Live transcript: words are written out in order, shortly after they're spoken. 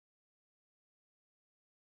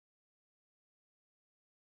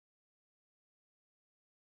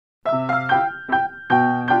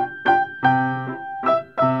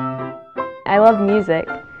love music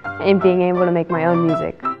and being able to make my own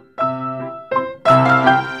music.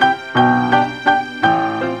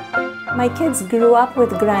 My kids grew up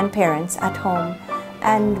with grandparents at home,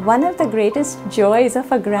 and one of the greatest joys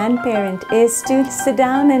of a grandparent is to sit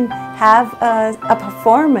down and have a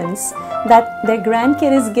performance that their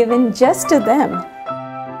grandkid is given just to them.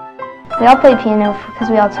 We all play piano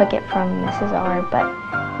because we all took it from Mrs. R, but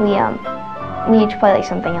we each play like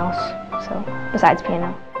something else, so besides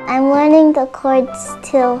piano. I'm learning the chords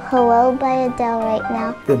to Hello by Adele right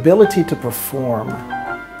now. The ability to perform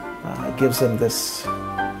gives them this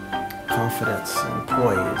confidence and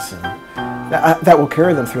poise, and that will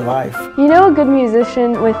carry them through life. You know a good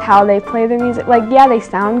musician with how they play their music? Like, yeah, they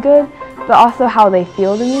sound good, but also how they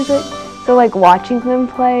feel the music. So like watching them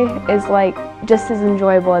play is like just as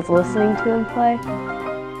enjoyable as listening to them play.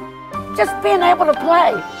 Just being able to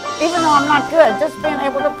play, even though I'm not good, just being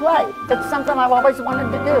able to play. It's something I've always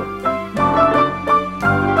wanted to do.